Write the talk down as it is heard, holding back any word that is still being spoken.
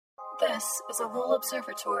This is a Lowell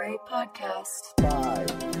Observatory podcast. 5,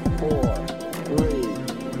 4, 3,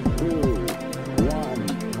 2, 1,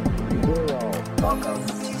 0. Welcome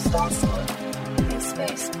to Star Stuff, a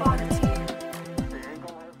space oddity.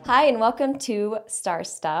 Hi, and welcome to Star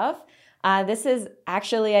Stuff. This is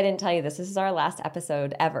actually, I didn't tell you this is our last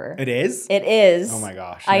episode ever. It is? It is. Oh my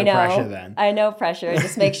gosh. I know. Pressure then. I know pressure.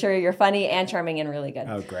 Just make sure you're funny and charming and really good.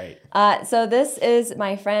 Oh, great. So this is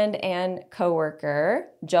my friend and coworker,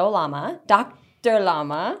 Joe Lama, Dr.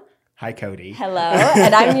 Lama. Hi, Cody. Hello.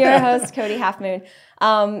 And I'm your host, Cody Halfmoon.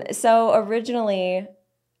 So originally,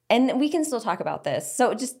 and we can still talk about this.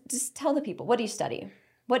 So just tell the people, what do you study?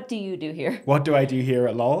 What do you do here? What do I do here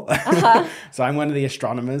at Lowell? So I'm one of the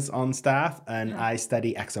astronomers on staff, and I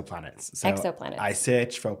study exoplanets. So Exoplanets. I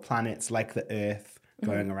search for planets like the Earth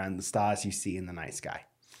going around the stars you see in the night sky.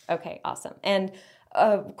 Okay, awesome. And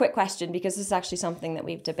a quick question, because this is actually something that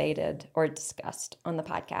we've debated or discussed on the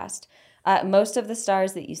podcast. Most of the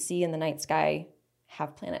stars that you see in the night sky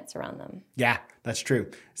have planets around them. Yeah, that's true.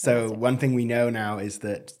 So one thing we know now is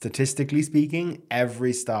that statistically speaking,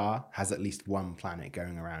 every star has at least one planet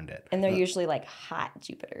going around it. And they're usually like hot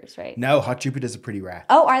Jupiters, right? No, hot Jupiters are pretty rare.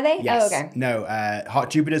 Oh, are they? Yes. Oh, okay. No, hot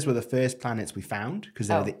Jupiters were the first planets we found because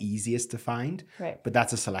they were the easiest to find. Right. But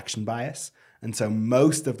that's a selection bias. And so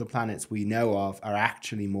most of the planets we know of are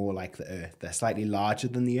actually more like the Earth. They're slightly larger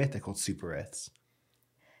than the Earth. They're called super Earths.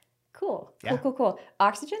 Cool. Yeah. Cool.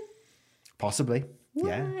 Oxygen? Possibly. What?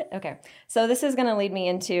 Yeah. Okay. So this is going to lead me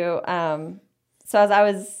into, so as I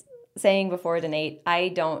was saying before to Nate, I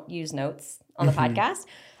don't use notes on the podcast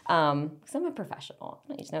because I'm a professional. I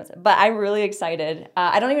don't use notes. But I'm really excited.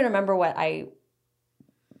 I don't even remember what I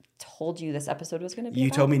told you this episode was going to be You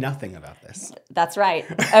about. told me nothing about this. That's right.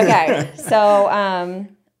 Okay. So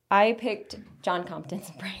I picked John Compton's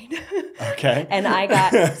brain. Okay. And I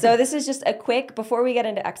got, so this is just a quick, before we get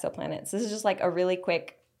into exoplanets, this is just like a really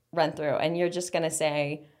quick run through. And you're just going to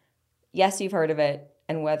say, yes, you've heard of it,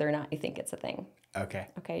 and whether or not you think it's a thing. Okay.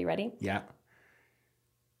 Okay, you ready? Yeah.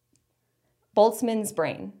 Boltzmann's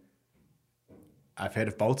brain. I've heard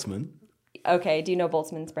of Boltzmann. Okay, do you know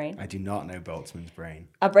Boltzmann's brain? I do not know Boltzmann's brain.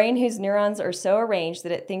 A brain whose neurons are so arranged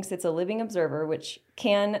that it thinks it's a living observer, which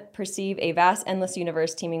can perceive a vast, endless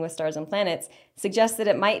universe teeming with stars and planets, suggests that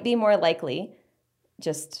it might be more likely,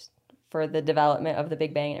 just for the development of the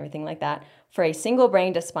Big Bang and everything like that, for a single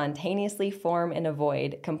brain to spontaneously form in a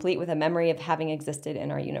void, complete with a memory of having existed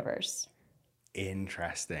in our universe.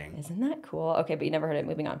 Interesting. Isn't that cool? Okay, but you never heard it.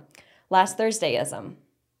 Moving on. Last Thursdayism.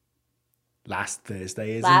 Last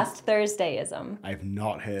Thursdayism? Last Thursdayism. I've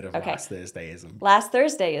not heard of Okay. Last Thursdayism. Last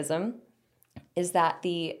Thursdayism is that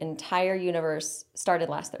the entire universe started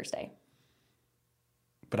last Thursday.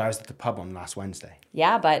 But I was at the pub on last Wednesday.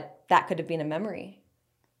 Yeah, but that could have been a memory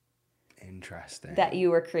Interesting. that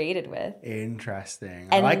you were created with. Interesting.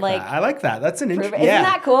 And, I like like, that. I like that. That's an Prove interesting. it. Isn't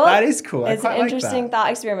that cool? That is cool. It's I quite an interesting like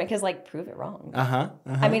thought experiment because, like, prove it wrong. that.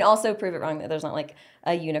 I mean, also prove it wrong that there's not like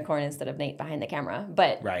a unicorn instead of Nate behind the camera,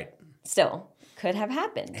 but Right. still could have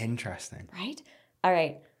happened, Interesting. right? All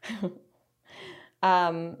right.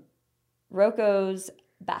 Rocco's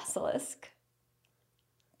basilisk.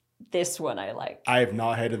 This one I like. I have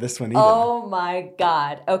not heard of this one either. Oh my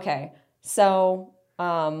God. Okay. So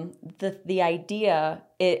the idea,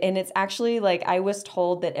 and it's actually like I was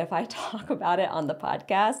told that if I talk about it on the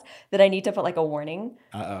podcast, that I need to put like a warning.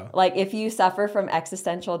 Uh-oh. Like if you suffer from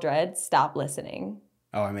existential dread, stop listening.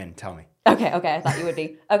 Oh, I'm in. Tell me. Okay. I thought you would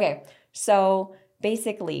be. Okay. So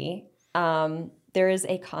basically, there is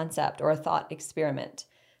a concept or a thought experiment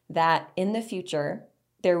that in the future,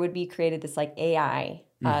 there would be created this like AI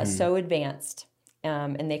so advanced,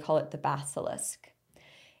 and they call it the basilisk.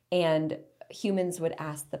 And humans would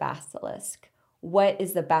ask the basilisk, what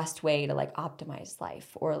is the best way to like optimize life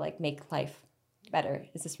or like make life better?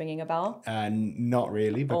 Is this ringing a bell? Not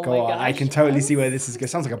really, but Oh go my on. I gosh, can totally see where this is going.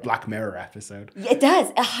 Sounds like a Black Mirror episode. It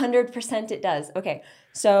does. 100% it does. Okay.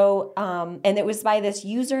 So, and it was by this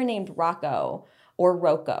user named Rocco or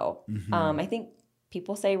Rocco. I think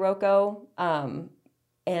people say Rocco.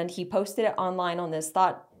 And he posted it online on this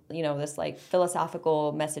this like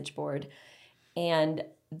philosophical message board. And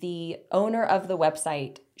the owner of the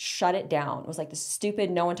website shut it down. It was like, this is stupid.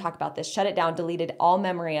 No one talk about this. Shut it down, deleted all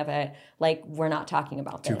memory of it. Like, we're not talking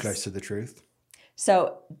about this. Too close to the truth.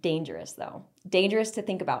 So dangerous, though. Dangerous to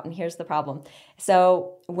think about. And here's the problem.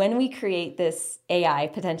 So when we create this AI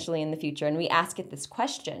potentially in the future and we ask it this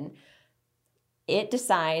question, it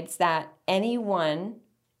decides that anyone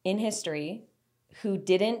in history who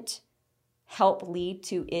didn't help lead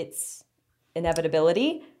to its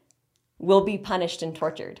inevitability will be punished and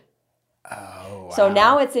tortured. Oh, wow. So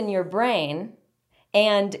now it's in your brain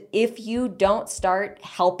And if you don't start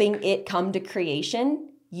helping it come to creation,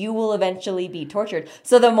 you will eventually be tortured.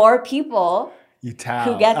 So the more people You tell.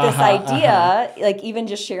 who get this idea, like even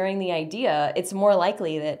just sharing the idea, it's more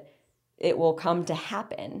likely that it will come to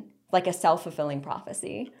happen, like a self-fulfilling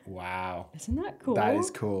prophecy. Wow. Isn't that cool? That is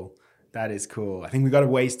cool. That is cool. I think we got a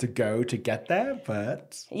ways to go to get there,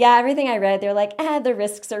 but Yeah, everything I read, they're like, the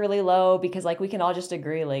risks are really low because like we can all just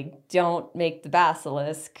agree, like, don't make the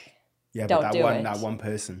basilisk. yeah, Don't but do it. that one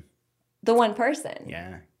person. The one person.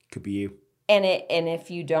 Yeah, could be you. And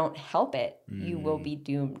if you don't help it, you will be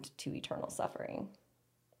doomed to eternal suffering.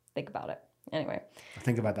 Think about it. Anyway. I'll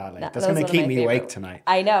think about that later. That That's was going one to of keep my me awake favorite- tonight.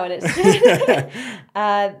 I know it is.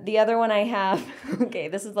 The other one I have, okay,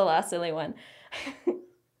 this is the last silly one.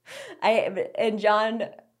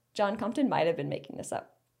 John Compton might have been making this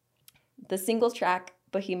up. The single track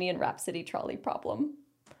Bohemian Rhapsody trolley problem.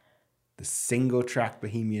 The single track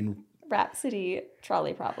Bohemian. Rhapsody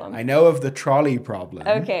trolley problem. I know of the trolley problem.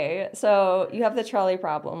 Okay, so you have the trolley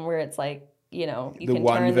problem where it's like, you The can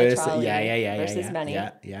one turn verse. the trolley versus yeah, many.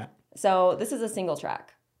 Yeah. So this is a single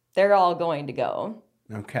track. They're all going to go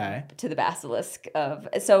Okay. to the basilisk of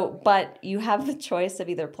but you have the choice of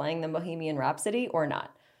either playing the Bohemian Rhapsody or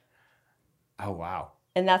not. Oh, wow.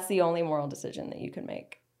 And that's the only moral decision that you can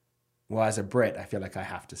make. Well, as a Brit, I feel like I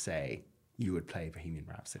have to say you would play Bohemian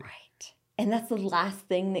Rhapsody. Right. And that's the last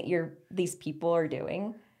thing that these people are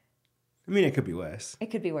doing. I mean, it could be worse. It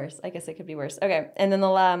could be worse. I guess it could be worse. Okay. And then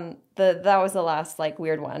that was the last like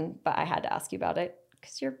weird one, but I had to ask you about it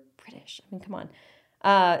because you're British. I mean, come on.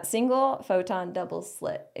 Single photon double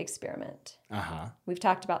slit experiment. Uh-huh. We've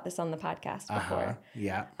talked about this on the podcast before.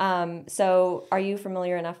 Yeah. So are you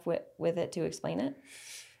familiar enough with it to explain it?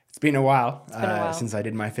 It's been a while, been a while. Since I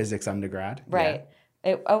did my physics undergrad. Right.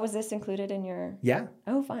 Was this included in your? Yeah.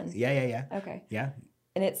 Oh, fun. Yeah. Okay. Yeah.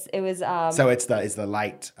 And it was. So is the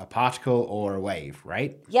light a particle or a wave,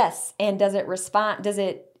 right? Yes. And does it respond? Is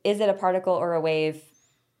it a particle or a wave?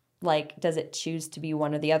 Like, does it choose to be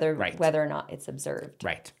one or the other, Right. whether or not it's observed?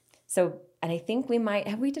 Right. So, and I think we might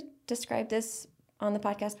have described this on the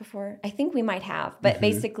podcast before. I think we might have, but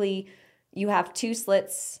basically, you have two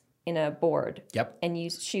slits in a board. Yep. And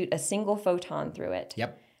you shoot a single photon through it.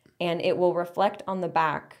 Yep. And it will reflect on the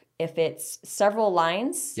back if it's several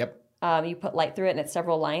lines. Yep. You put light through it and it's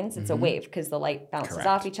several lines. It's a wave because the light bounces Correct.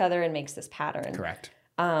 off each other and makes this pattern. Correct.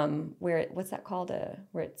 What's that called?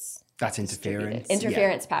 Where it's That's distributed. interference.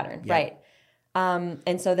 Interference pattern, Yeah. right?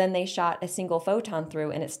 And so then they shot a single photon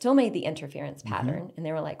through, and it still made the interference pattern. And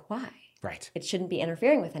they were like, "Why? Right. It shouldn't be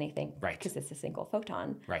interfering with anything, Right. Because it's a single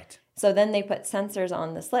photon." Right. So then they put sensors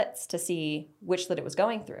on the slits to see which slit it was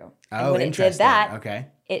going through. And Oh, when it did interesting. that, Okay.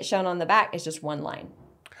 it shown on the back is just one line.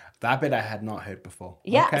 That bit I had not heard before.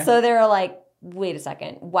 Yeah. Okay. So they were like, wait a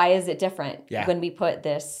second, why is it different Yeah. when we put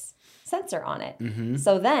this sensor on it? Mm-hmm.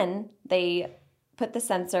 So then they put the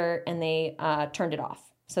sensor and they turned it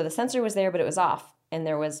off. So the sensor was there, but it was off. And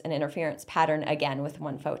there was an interference pattern again with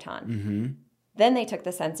one photon. Mm-hmm. Then they took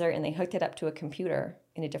the sensor and they hooked it up to a computer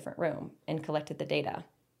in a different room and collected the data.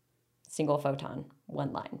 Single photon,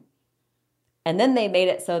 one line. And then they made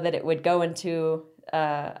it so that it would go into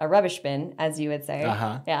a rubbish bin, as you would say.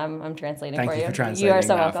 Uh-huh. Yeah, I'm translating Thank for you you. for translating You are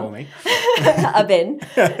so that welcome. for me. A bin.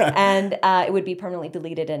 And it would be permanently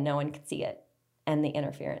deleted and no one could see it. And the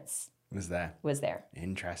interference Was there. was there.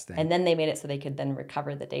 Interesting. And then they made it so they could then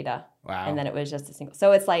recover the data. Wow. And then it was just a single.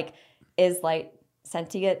 So it's like, is light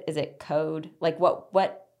sentient? Is it code? Like what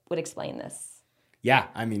would explain this? Yeah,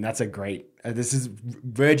 I mean, that's a great... this is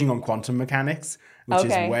verging on quantum mechanics, which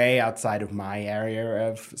Okay. is way outside of my area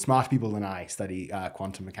of... Smart people than I study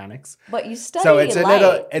quantum mechanics. But you study So it's a light.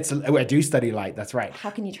 little... I do study light, that's right.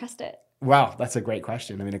 How can you trust it? Wow, that's a great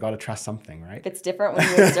question. I mean, I got to trust something, right? If it's different when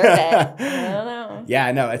you observe it, I don't know.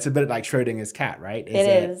 Yeah, no, it's a bit like Schrodinger's cat, right?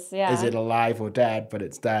 It is, yeah. Is it alive or dead? But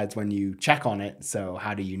it's dead when you check on it. So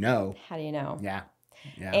how do you know? How do you know? Yeah.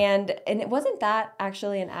 Yeah. And it wasn't that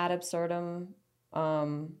actually an ad absurdum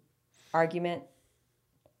argument?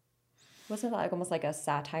 Wasn't that like almost like a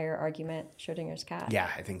satire argument, Schrodinger's cat? Yeah,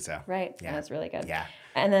 I think so. Right? Yeah. That's really good. Yeah.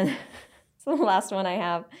 And then so the last one I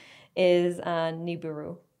have is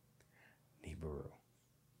Nibiru. Nibiru.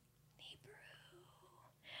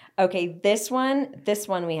 Okay, this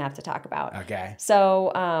one we have to talk about. Okay.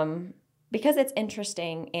 So because it's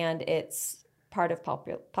interesting and it's part of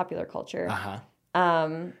popular culture. Uh-huh.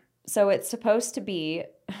 So it's supposed to be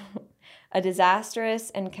a disastrous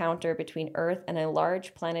encounter between Earth and a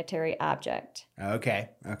large planetary object, Okay.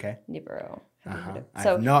 Okay. Nibiru. Have you heard of-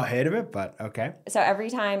 I've not heard of it, but okay. So every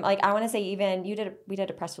time, like I want to say, even we did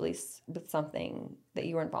a press release with something that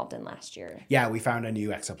you were involved in last year. Yeah, we found a new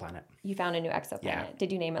exoplanet. You found a new exoplanet. Yeah.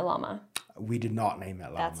 Did you name it Llama? We did not name it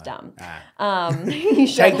Llama. That's dumb. Ah. You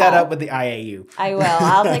should Take that have. up with the IAU. I will.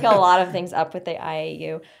 I'll take a lot of things up with the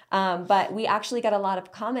IAU. But we actually got a lot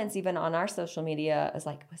of comments even on our social media. As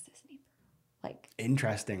like, was this neighbor? Like,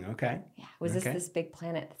 Interesting. Okay. yeah, was Okay. this big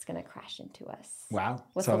planet that's going to crash into us? Wow.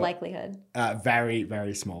 What's So, the likelihood? Very,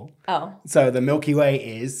 very small. Oh, So the Milky Way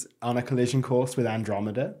is on a collision course with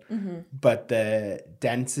Andromeda, but the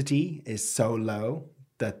density is so low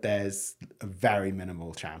that there's a very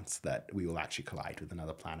minimal chance that we will actually collide with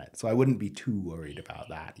another planet. So I wouldn't be too worried about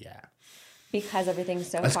that. Yeah. because everything's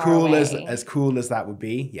so As far cool away. as cool as that would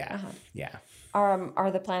be. Yeah. Yeah.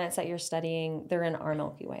 Are the planets that you're studying? They're in our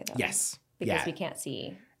Milky Way, though. Yes. Because Yeah. we can't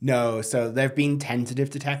see. No, so there have been tentative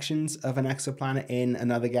detections of an exoplanet in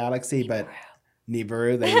another galaxy, but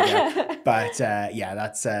Nibiru, there you go. But yeah,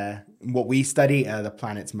 that's what we study. The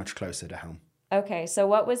planet's much closer to home. Okay, so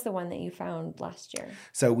what was the one that you found last year?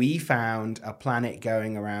 So we found a planet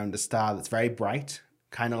going around a star that's very bright,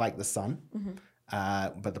 kind of like the sun.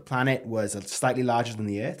 But the planet was slightly larger than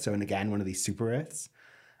the Earth. So, and again, one of these super Earths,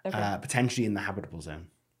 potentially in the habitable zone.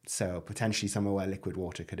 So potentially somewhere where liquid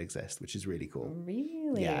water could exist, which is really cool.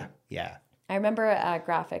 Really? Yeah, yeah. I remember a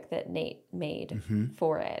graphic that Nate made Mm-hmm.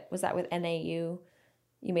 for it. Was that with NAU?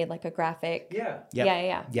 You made like a graphic. Yeah. Yep. Yeah.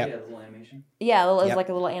 Yep. Yeah, the little animation. Yeah, it was Yep. like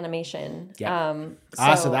a little animation. Yep.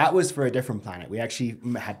 So that was for a different planet. We actually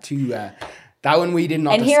had two. That one we did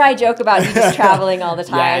not. And here I joke about you just traveling all the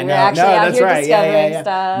time. You're actually out here discovering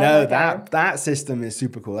stuff. No, Okay. that system is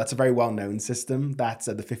super cool. That's a very well-known system. That's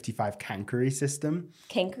the 55 Cancri system.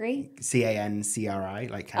 Cancri?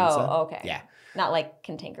 CANCRI, like cancer. Oh, okay. Yeah. Not like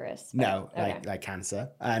cantankerous. but- No, okay. like cancer.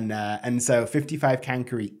 And so 55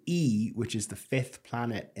 Cancri E, which is the fifth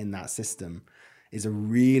planet in that system, is a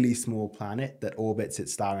really small planet that orbits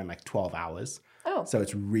its star in like 12 hours. Oh. So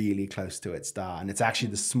it's really close to its star. And it's actually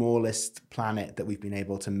the smallest planet that we've been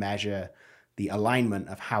able to measure the alignment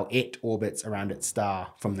of how it orbits around its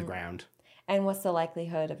star from the ground. And what's the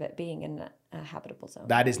likelihood of it being in a habitable zone?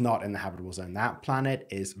 That is not in the habitable zone. That planet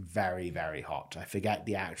is very, very hot. I forget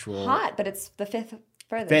the actual... Hot, but it's the fifth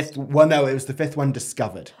furthest. Fifth, well, no, it was the fifth one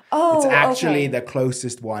discovered. Oh, it's actually okay. the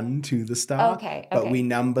closest one to the star. Okay, But okay. we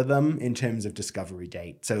number them in terms of discovery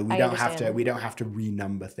date, so we I don't have to. understand. We don't have to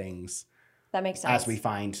renumber things That makes sense. as we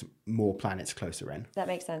find more planets closer in. That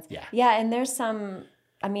makes sense. Yeah. Yeah, and there's some,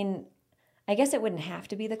 I mean, I guess it wouldn't have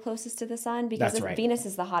to be the closest to the sun because That's right. Venus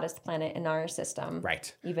is the hottest planet in our system.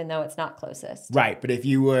 Right. Even though it's not closest. Right, but if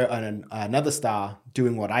you were on another star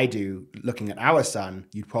doing what I do, looking at our sun,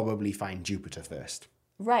 you'd probably find Jupiter first.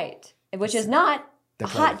 Right. Which is not a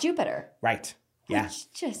hot closest. Jupiter. Right. Yeah.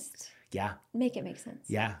 Which just Yeah. make it make sense.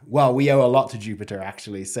 Yeah. Well, we owe a lot to Jupiter,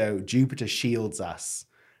 actually. So Jupiter shields us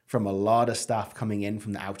from a lot of stuff coming in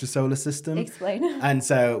from the outer solar system. Explain. And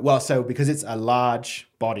so because it's a large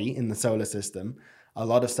body in the solar system, a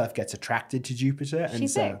lot of stuff gets attracted to Jupiter. And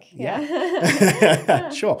She's so, sick. Yeah.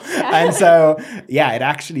 Sure. And so, yeah, it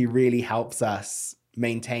actually really helps us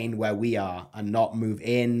maintain where we are and not move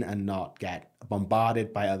in and not get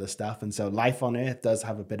bombarded by other stuff. And so life on Earth does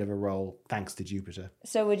have a bit of a role thanks to Jupiter.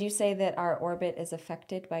 So would you say that our orbit is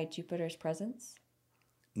affected by Jupiter's presence?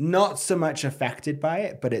 Not so much affected by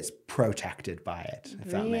it, but it's protected by it,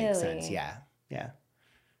 if that makes sense. Really? Yeah. Yeah.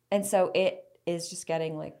 And so it is just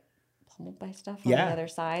getting like pummeled by stuff on Yeah. the other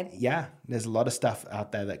side. Yeah. There's a lot of stuff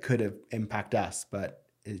out there that could have impact us, but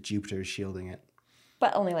Jupiter is shielding it.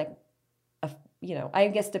 But only like, I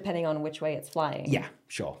guess depending on which way it's flying. Yeah,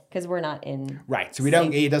 sure. Because we're not in. Right. So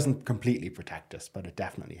it doesn't completely protect us, but it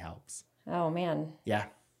definitely helps. Oh, man. Yeah.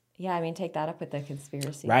 Yeah, I mean, take that up with the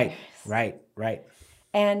conspiracy. Right. theories. Right.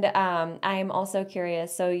 And I'm also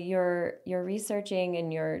curious. So you're researching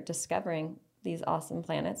and you're discovering these awesome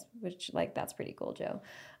planets, which that's pretty cool, Joe.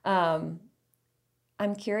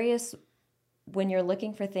 I'm curious, when you're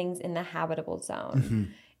looking for things in the habitable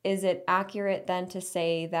zone, is it accurate then to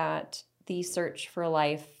say that the search for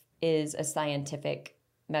life is a scientific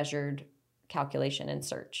measured calculation and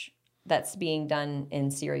search that's being done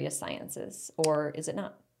in serious sciences, or is it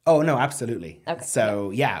not? Oh, no, absolutely. Okay,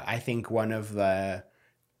 So, yeah, I think one of the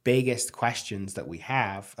biggest questions that we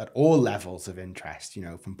have at all levels of interest,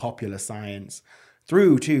 from popular science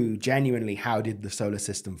through to genuinely how did the solar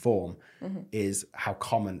system form, is how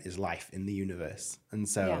common is life in the universe. And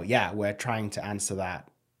so, yeah, we're trying to answer that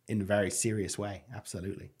in a very serious way.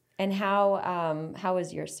 Absolutely. And how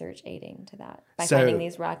is your search aiding to that? By So- finding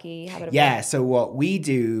these rocky habitable? Yeah, so what we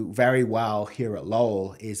do very well here at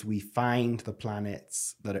Lowell is we find the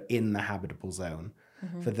planets that are in the habitable zone.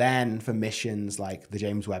 For missions like the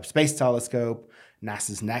James Webb Space Telescope,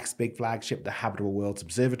 NASA's next big flagship, the Habitable Worlds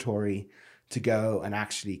Observatory, to go and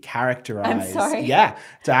actually characterize. I'm sorry. Yeah,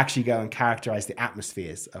 to actually go and characterize the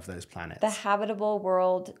atmospheres of those planets. The Habitable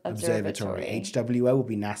World Observatory. HWO will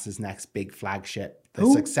be NASA's next big flagship, the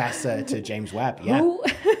successor to James Webb. Yeah. Who?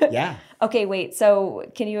 Yeah. Okay, wait. So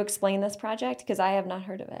can you explain this project? Because I have not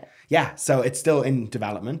heard of it. Yeah. So it's still in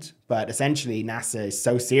development, but essentially NASA is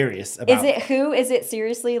so serious about Is it who? Is it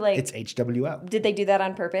seriously like? it's HWO. Did they do that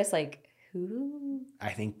on purpose? Like who? I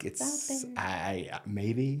think it's out I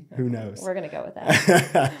maybe, who knows. We're gonna go with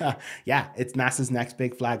that. Yeah, it's NASA's next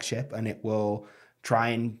big flagship, and it will try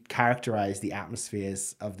and characterize the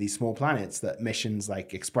atmospheres of these small planets that missions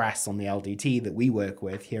like Express on the LDT that we work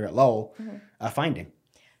with here at Lowell are finding.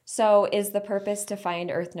 So is the purpose to find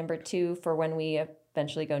Earth number 2 for when we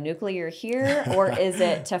eventually go nuclear here, or is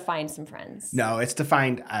it to find some friends? No, it's to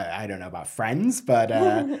find, I don't know about friends, but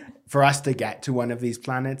for us to get to one of these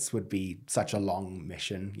planets would be such a long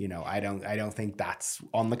mission. You know, I don't think that's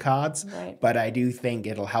on the cards, Right. but I do think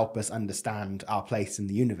it'll help us understand our place in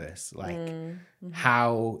the universe. Like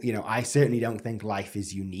how, you know, I certainly don't think life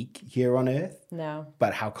is unique here on Earth, No.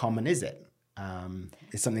 but how common is it?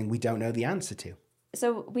 It's something we don't know the answer to.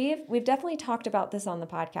 So we've definitely talked about this on the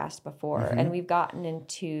podcast before, and we've gotten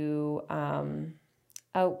into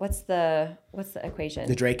what's the equation?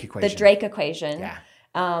 The Drake equation. The Drake equation. Yeah.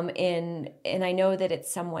 And I know that it's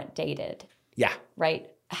somewhat dated, Yeah. right?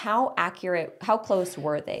 How accurate? How close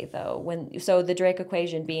were they though? So the Drake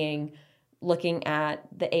equation being looking at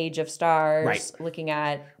the age of stars, Right. looking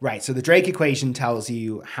at Right. So the Drake equation tells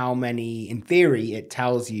you how many, in theory, it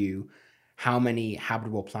tells you how many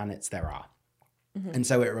habitable planets there are. And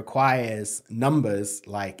so it requires numbers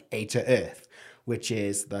like Eta Earth, which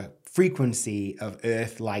is the frequency of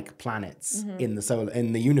Earth-like planets in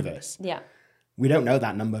the universe. yeah. We don't know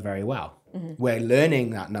that number very well. We're learning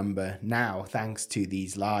that number now thanks to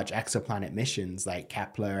these large exoplanet missions like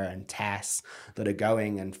Kepler and TESS that are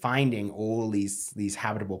going and finding all these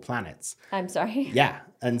habitable planets. I'm sorry. Yeah.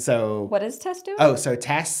 And so What is TESS doing? Oh, so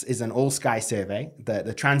TESS is an all-sky survey,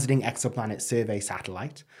 the Transiting Exoplanet Survey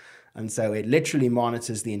satellite. And so it literally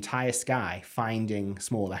monitors the entire sky, finding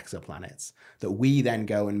small exoplanets that we then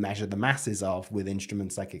go and measure the masses of with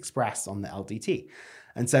instruments like Express on the LDT.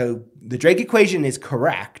 And so the Drake equation is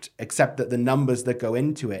correct, except that the numbers that go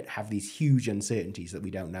into it have these huge uncertainties that we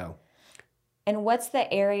don't know. And what's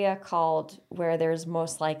the area called where there's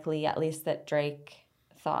most likely, at least that Drake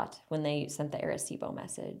thought when they sent the Arecibo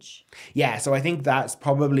message? Yeah, so I think that's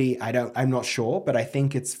probably, I'm not sure, but I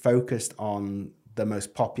think it's focused on the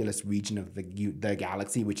most populous region of the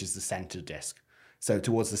galaxy, which is the center disk. So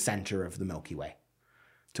towards the center of the Milky Way,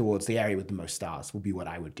 towards the area with the most stars would be what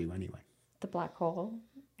I would do anyway. The black hole?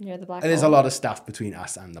 Near the black And there's hole? a lot of stuff between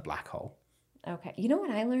us and the black hole. Okay. You know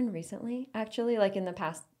what I learned recently, actually, like in the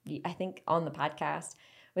past, I think on the podcast,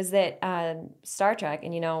 was that Star Trek,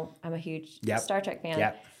 and you know, I'm a huge Yep. Star Trek fan,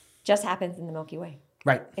 Yep. just happens in the Milky Way.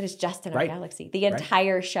 Right, It is just in our Right. galaxy. The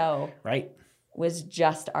entire show right. was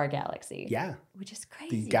just our galaxy. Yeah. Which is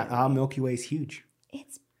crazy. Our Milky Way is huge.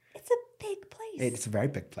 It's a big place. It's a very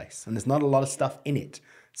big place. And there's not a lot of stuff in it,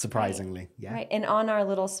 surprisingly. Yeah. Right. And on our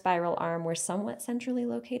little spiral arm, we're somewhat centrally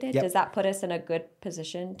located. Yep. Does that put us in a good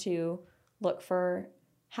position to look for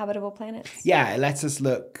habitable planets? Yeah, it lets us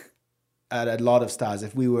look at a lot of stars.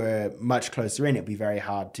 If we were much closer in, it'd be very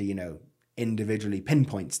hard to, you know, individually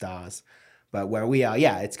pinpoint stars. But where we are,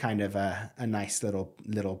 yeah, it's kind of a nice little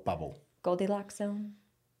bubble. Goldilocks zone.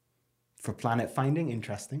 For planet finding,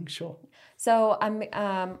 interesting, sure. So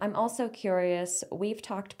I'm also curious. We've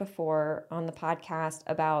talked before on the podcast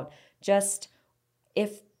about just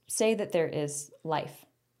say that there is life.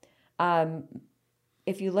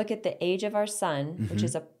 If you look at the age of our sun, which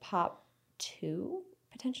is a pop 2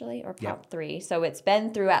 potentially, or pop 3, so it's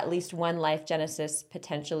been through at least one life genesis,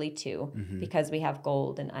 potentially 2, because we have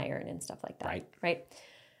gold and iron and stuff like that. Right.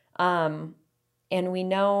 And we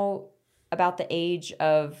know about the age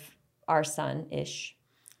of our sun-ish,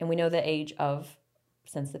 and we know the age of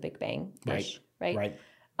since the Big Bang-ish, right?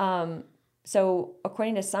 So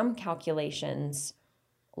according to some calculations,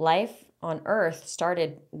 life on Earth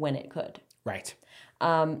started when it could. Right.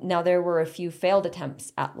 Now, there were a few failed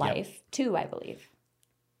attempts at life, 2, I believe.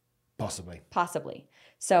 Possibly.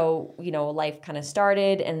 So, you know, life kind of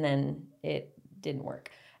started and then it didn't work.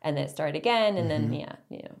 And then it started again and then,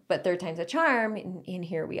 but third time's a charm, and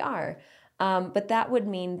here we are. But that would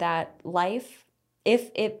mean that life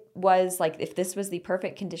if it was like, if this was the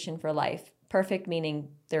perfect condition for life, perfect meaning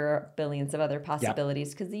there are billions of other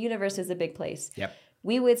possibilities because the universe is a big place. Yep.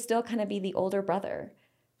 We would still kind of be the older brother.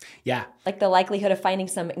 Yeah. Like the likelihood of finding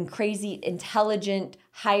some crazy, intelligent,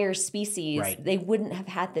 higher species, Right. they wouldn't have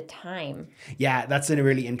had the time. Yeah, that's a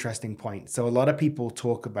really interesting point. So a lot of people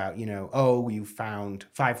talk about, oh, you found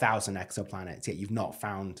 5,000 exoplanets, yet you've not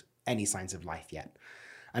found any signs of life yet.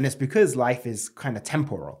 And it's because life is kind of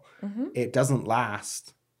temporal. It doesn't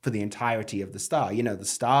last for the entirety of the star. The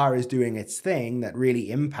star is doing its thing that really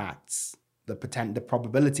impacts the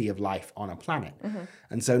probability of life on a planet.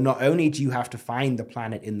 And so not only do you have to find the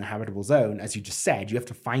planet in the habitable zone, as you just said, you have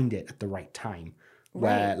to find it at the right time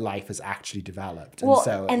where life has actually developed.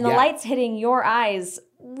 And the light's hitting your eyes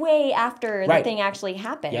way after the thing actually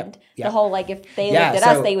happened. Yep. The whole, like, if they looked at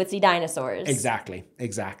us, they would see dinosaurs. Exactly.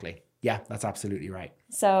 Yeah, that's absolutely right.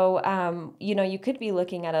 So, you could be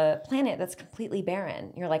looking at a planet that's completely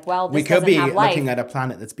barren. You're like, well, this We could doesn't be have life. looking at a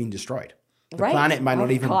planet that's been destroyed. The Right. planet might Oh,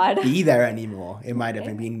 not even God. be there anymore. It might have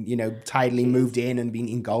been, tidally moved in and been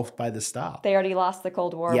engulfed by the star. They already lost the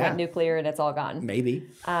Cold War, Yeah. went nuclear, and it's all gone. Maybe.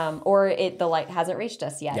 Or the light hasn't reached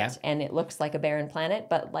us yet, Yeah. and it looks like a barren planet,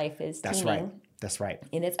 but life is That's teeming right. That's right.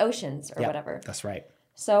 in its oceans or Yeah, whatever. That's right.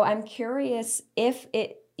 So I'm curious if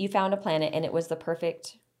you found a planet and it was the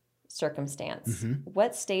perfect circumstance. Mm-hmm.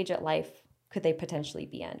 What stage at life could they potentially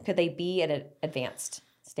be in? Could they be at an advanced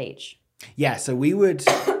stage? Yeah, so we would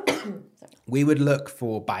look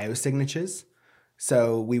for biosignatures.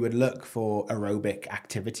 So we would look for aerobic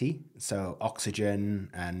activity, so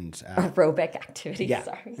oxygen and Aerobic activity, yeah.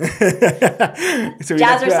 sorry. So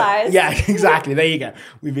Jazzercise. Yeah, exactly. There you go.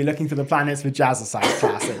 We'd be looking for the planets with jazzercise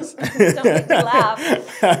classes. Don't make me laugh.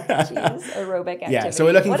 Jeez, aerobic activity. Yeah, so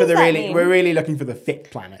we're looking What for does that mean? we're really looking for the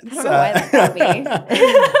fit planets. I don't know why that got me.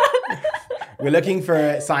 We're looking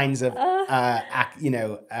for signs of,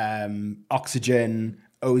 oxygen,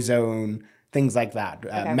 ozone, things like that,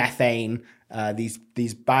 methane, these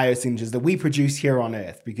biosignatures that we produce here on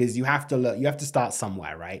Earth. Because you have to start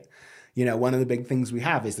somewhere, right? One of the big things we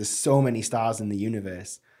have is there's so many stars in the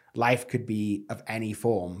universe. Life could be of any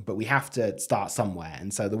form, but we have to start somewhere.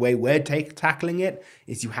 And so the way we're tackling it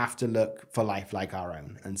is you have to look for life like our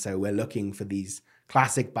own. And so we're looking for these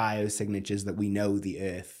classic biosignatures that we know the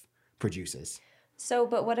Earth produces. So,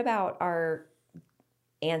 but what about our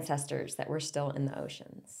ancestors that were still in the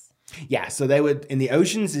oceans? Yeah, so they would, in the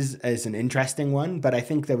oceans is an interesting one, but I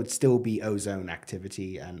think there would still be ozone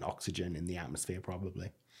activity and oxygen in the atmosphere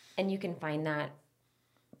probably. And you can find that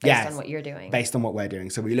based on what you're doing. Based on what we're doing.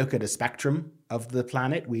 So we look at a spectrum of the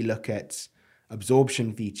planet. We look at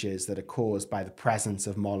absorption features that are caused by the presence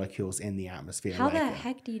of molecules in the atmosphere. How the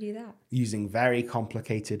heck do you do that? Using very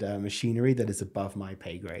complicated machinery that is above my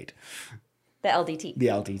pay grade. The LDT. The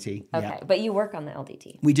LDT. Okay, Yeah. but you work on the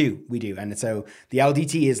LDT. We do. And so the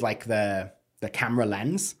LDT is like the camera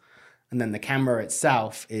lens. And then the camera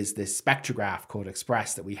itself is this spectrograph called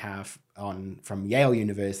Express that we have from Yale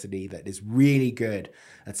University that is really good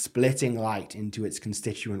at splitting light into its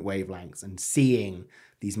constituent wavelengths and seeing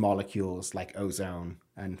these molecules like ozone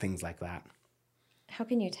and things like that. How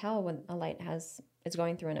can you tell when a light is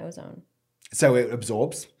going through an ozone? So it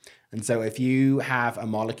absorbs. And so if you have a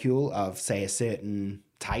molecule of, say, a certain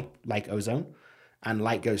type, like ozone, and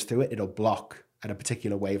light goes through it, it'll block at a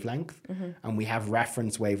particular wavelength. And we have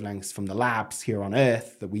reference wavelengths from the labs here on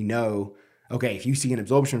Earth that we know, okay, if you see an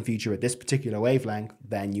absorption feature at this particular wavelength,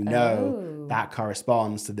 then you know that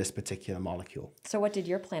corresponds to this particular molecule. So what did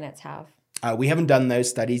your planets have? We haven't done those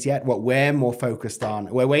studies yet. What we're more focused on,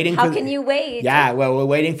 we're waiting How can you wait? Yeah, well, we're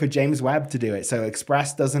waiting for James Webb to do it. So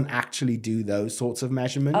Express doesn't actually do those sorts of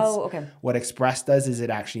measurements. Oh, okay. What Express does is it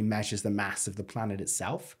actually measures the mass of the planet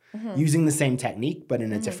itself using the same technique, but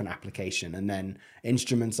in a different application. And then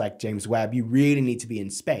instruments like James Webb, you really need to be in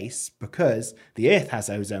space because the Earth has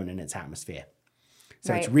ozone in its atmosphere.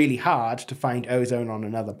 So it's really hard to find ozone on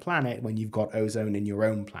another planet when you've got ozone in your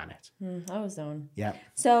own planet. Ozone. Yeah.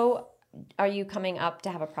 So are you coming up to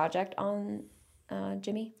have a project on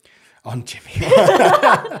Jimmy? On Jimmy.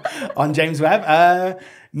 On James Webb?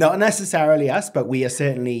 Not necessarily us, but we are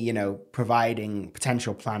certainly, providing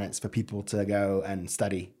potential planets for people to go and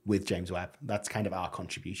study with James Webb. That's kind of our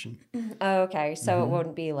contribution. Oh, okay. So it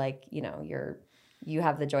wouldn't be like, you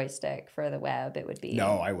have the joystick for the web. It would be...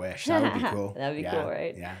 No, I wish. That would be cool. That'd be cool,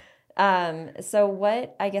 right? Yeah. So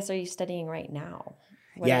what, I guess, are you studying right now?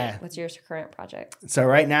 What's your current project? So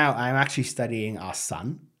right now, I'm actually studying our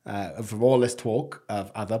sun. For all this talk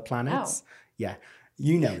of other planets. Oh. Yeah.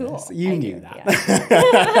 You know Cool. this. You I knew do, that.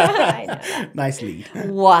 I know that. Nice lead.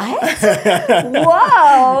 What?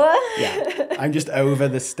 Whoa. Yeah. I'm just over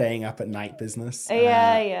the staying up at night business.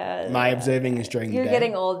 Yeah. My observing is during You're the day.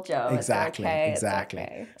 getting old, Joe. Exactly, It's okay. exactly.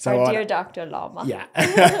 It's okay. So Our what- dear Dr. Lama.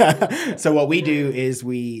 Yeah. So what we do is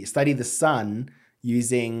we study the sun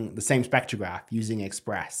using the same spectrograph, using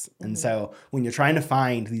Express. And so when you're trying to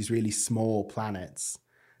find these really small planets,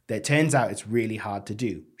 it turns out it's really hard to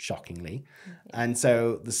do, shockingly. And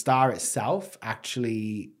so the star itself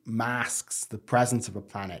actually masks the presence of a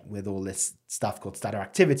planet with all this stuff called stellar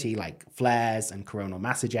activity, like flares and coronal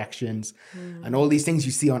mass ejections. And all these things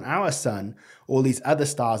you see on our sun, all these other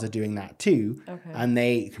stars are doing that too. Okay. And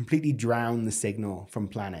they completely drown the signal from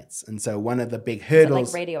planets. And so one of the big Is it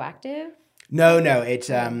hurdles... like radioactive? No,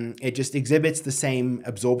 it just exhibits the same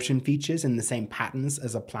absorption features and the same patterns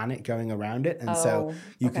as a planet going around it. And so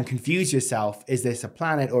you can confuse yourself, is this a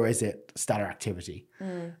planet or is it stellar activity?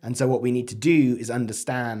 And so what we need to do is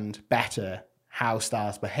understand better how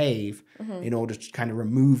stars behave in order to kind of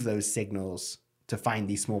remove those signals to find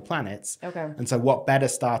these small planets. Okay. And so what better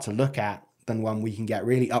star to look at than one we can get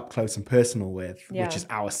really up close and personal with, Yeah. which is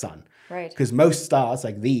our sun. Right. Because most stars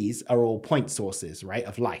like these are all point sources, right,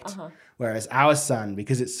 of light. Whereas our sun,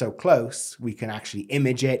 because it's so close, we can actually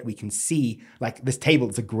image it. We can see, like this table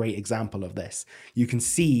is a great example of this. You can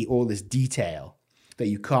see all this detail that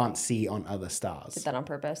you can't see on other stars. Did that on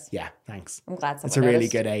purpose. Yeah, thanks. I'm glad someone It's a really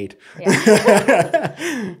noticed. good aid.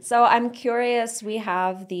 Yeah. So I'm curious. We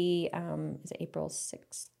have the is it April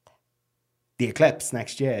 6th? The eclipse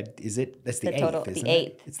next year, is it? That's the 8th, isn't the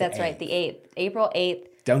it? 8th. It's the That's right, 8th. the 8th. April 8th.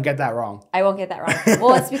 Don't get that wrong. I won't get that wrong.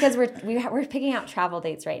 Well, it's because we're picking out travel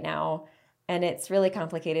dates right now, and it's really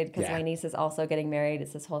complicated because Yeah. my niece is also getting married.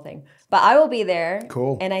 It's this whole thing. But I will be there.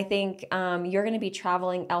 Cool. And I think you're going to be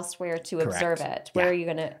traveling elsewhere to observe Correct. it. Where Yeah. are you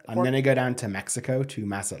going to? I'm going to go down to Mexico, to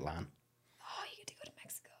Mazatlan. Oh, you get to go to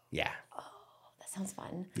Mexico. Yeah, That sounds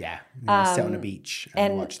fun. yeah. I'm going to sit on a beach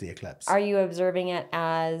and watch the eclipse. Are you observing it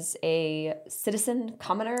as a citizen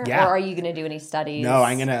commoner, Yeah. or are you going to do any studies? No,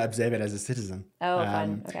 I'm going to observe it as a citizen. Oh,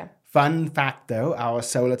 fun. Okay. Fun fact, though, our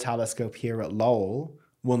solar telescope here at Lowell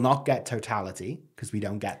will not get totality because we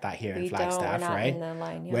don't get that here in We don't. Flagstaff, We're not right? in the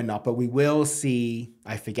line. Yeah. We're not, but we will see,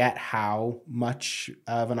 I forget how much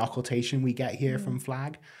of an occultation we get here Mm. from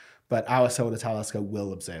Flag, but our solar telescope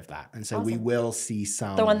will observe that. And so we will see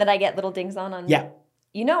some... The one that I get little dings on. Yeah.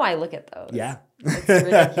 You know I look at those. Yeah. It's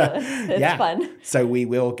ridiculous. It's Yeah. fun. So we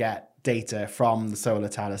will get data from the solar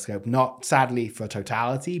telescope, not sadly for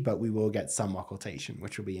totality, but we will get some occultation,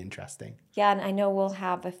 which will be interesting. Yeah, and I know we'll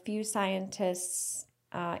have a few scientists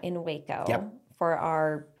in Waco Yep. for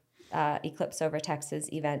our Eclipse Over Texas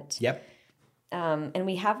event. Yep. And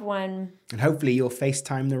we have one. And hopefully you'll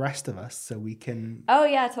FaceTime the rest of us so we can... Oh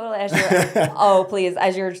yeah, totally. As you're, oh please,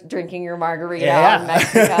 as you're drinking your margarita Yeah. in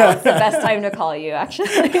Mexico, it's the best time to call you. Actually,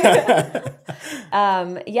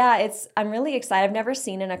 yeah, I'm really excited. I've never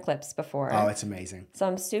seen an eclipse before, Oh, it's amazing. so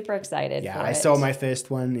I'm super excited. Yeah, for I it. saw my first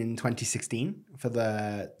one in 2016 for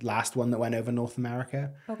the last one that went over North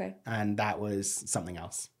America. Okay. And that was something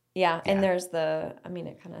else. Yeah, and Yeah. there's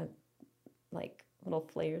it kind of like little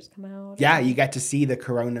flares come out. Yeah, you get to see the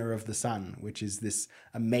corona of the sun, which is this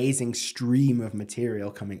amazing stream of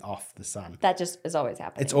material coming off the sun. That just is always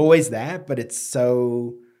happening. It's always there, but it's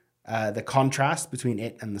so... the contrast between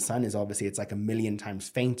it and the sun is obviously, it's like 1,000,000 times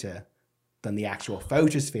fainter than the actual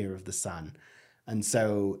photosphere of the sun. And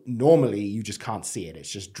so normally you just can't see it.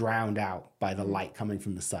 It's just drowned out by the light coming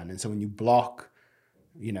from the sun. And so when you block,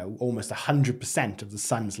 almost 100% of the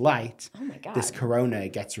sun's light, Oh my god! this corona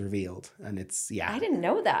gets revealed. And it's, I didn't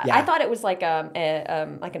know that. Yeah. I thought it was like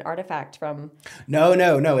like an artifact from. No,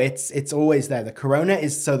 it's always there. The corona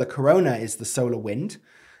is the solar wind.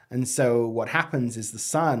 And so what happens is the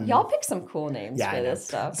sun... Y'all pick some cool names Yeah, for I know. this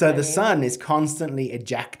stuff. So I the mean, sun is constantly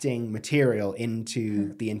ejecting material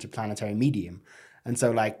into the interplanetary medium. And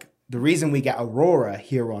so like the reason we get aurora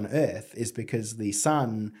here on Earth is because the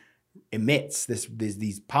sun emits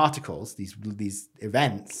these particles, these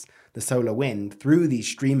events, the solar wind, through these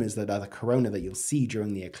streamers that are the corona that you'll see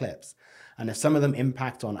during the eclipse. And if some of them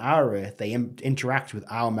impact on our Earth, they interact with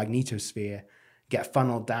our magnetosphere, get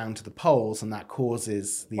funneled down to the poles, and that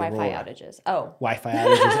causes the Wi-Fi aurora. outages. Oh, Wi-Fi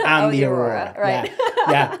outages and Oh, the the aurora. aurora, right.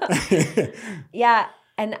 Yeah. yeah.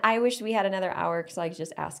 And I wish we had another hour because I could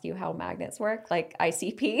just ask you how magnets work, like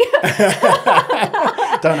ICP.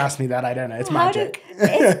 Don't ask me that. I don't know. It's How magic.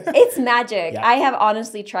 it's magic. Yeah. I have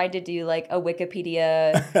honestly tried to do like a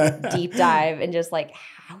Wikipedia deep dive and just like,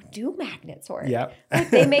 how do magnets work? Yep. Like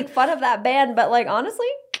they make fun of that band, but like honestly,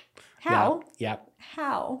 how? Yep.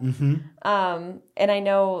 How? Mm-hmm. And I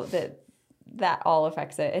know that that all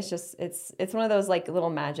affects it. It's just it's one of those like little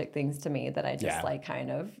magic things to me that I just Yeah. like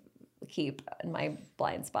kind of keep in my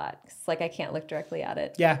blind spot. It's like I can't look directly at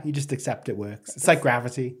it. Yeah, you just accept it works. It's like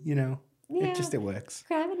gravity, you know. Yeah. It works.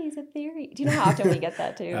 Gravity is a theory. Do you know how often we get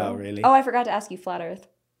that too? Oh, really? Oh, I forgot to ask you, flat Earth.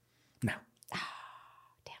 No.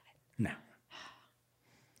 Damn it. No.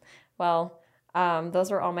 Well,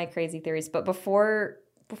 those were all my crazy theories. But before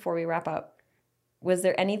we wrap up, was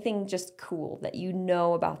there anything just cool that you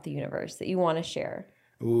know about the universe that you want to share?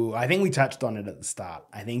 Ooh, I think we touched on it at the start.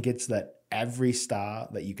 I think it's that every star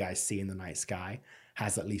that you guys see in the night sky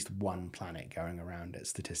has at least one planet going around it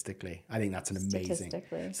statistically. I think that's an amazing...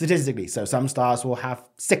 Statistically. So some stars will have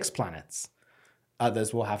 6 planets.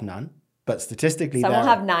 Others will have none. But statistically... Some will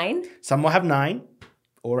have 9. Some will have 9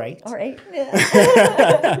 or 8. Or 8.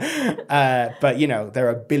 But, you know, there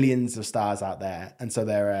are billions of stars out there. And so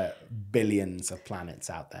there are billions of planets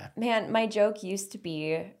out there. Man, my joke used to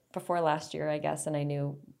be, before last year, I guess, and I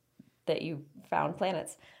knew that you found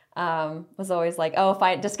planets, was always like, oh,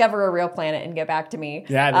 discover a real planet and get back to me.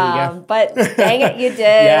 Yeah, there you go. But dang it, you did.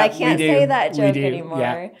 Yeah, I can't we do. say that joke We do.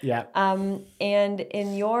 anymore. Yeah. And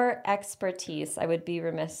in your expertise, I would be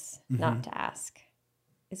remiss Mm-hmm. not to ask,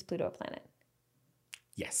 is Pluto a planet?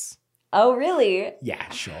 Yes. Oh, really? Yeah,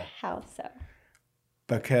 sure. How so?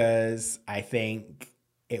 Because I think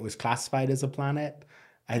it was classified as a planet.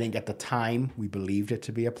 I think at the time we believed it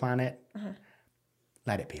to be a planet.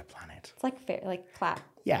 Let it be a planet. It's like fair, like clap.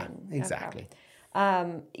 Yeah, exactly.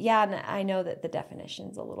 Yeah, and I know that the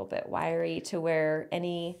definition's a little bit wiry to where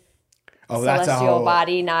any That's a celestial whole...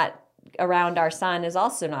 body not around our sun is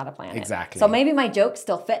also not a planet. Exactly. So maybe my joke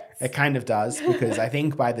still fits. It kind of does, because I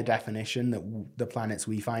think by the definition that the planets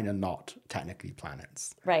we find are not technically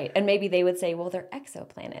planets. Right. And maybe they would say, well, they're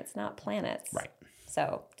exoplanets, not planets. Right.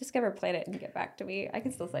 So discover a planet and get back to me. I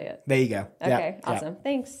can still say it. There you go. Okay, Yeah, awesome.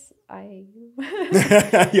 Thanks.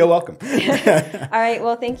 yeah. You're welcome. All right.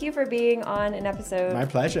 Well, thank you for being on an episode. My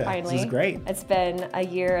pleasure. Finally. This is great. It's been a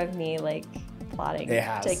year of me like plotting It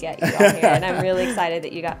has. to get you on here. And I'm really excited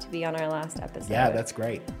that you got to be on our last episode. Yeah, that's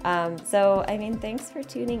great. So, I mean, thanks for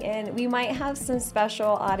tuning in. We might have some special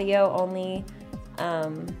audio only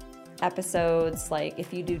episodes, like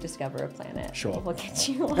if you do discover a planet, Sure. we'll get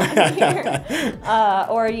you on here.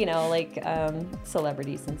 Or, you know, like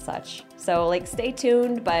celebrities and such. So, like, stay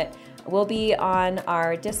tuned, but we'll be on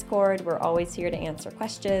our Discord. We're always here to answer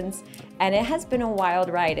questions. And it has been a wild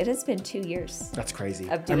ride. It has been 2 years. That's crazy.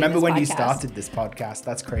 Of I doing remember this when you podcast. started this podcast.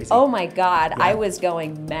 That's crazy. Oh my God, Yeah. I was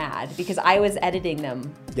going mad because I was editing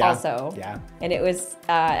them Yeah, also. yeah. And it was,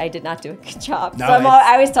 I did not do a good job. No, So it's-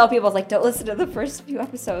 I always tell people, I was like, don't listen to the first few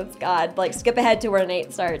episodes. God, like skip ahead to where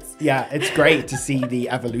Nate starts. Yeah, it's great to see the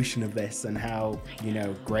evolution of this and how, you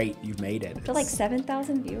know, great you've made it. For like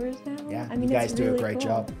 7,000 viewers now. Yeah, I mean, you it's guys do a really great cool.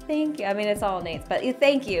 job. Thank you. I mean, it's all Nate's, but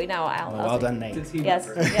thank you. No, Well done, Nate. Yes,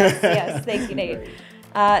 yes. Thank you, Nate.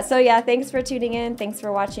 So yeah, thanks for tuning in. Thanks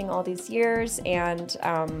for watching all these years. And,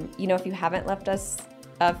 you know, if you haven't left us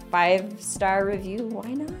a 5-star review,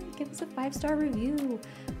 why not? Give us a 5-star review.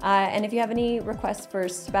 And if you have any requests for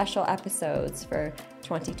special episodes for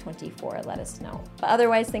 2024, let us know. But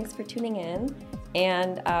otherwise, thanks for tuning in.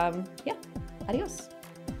 And yeah, adios.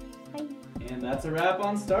 Bye. And that's a wrap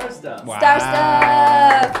on Star Stuff. Wow. Star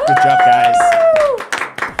Stuff! Good job, guys. Woo!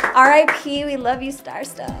 R.I.P. We love you, Star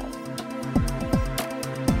Stuff.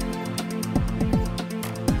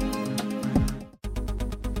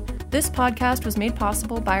 This podcast was made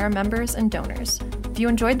possible by our members and donors. If you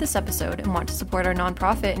enjoyed this episode and want to support our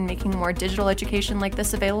nonprofit in making more digital education like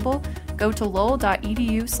this available, go to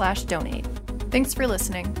lowell.edu/donate. Thanks for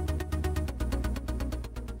listening.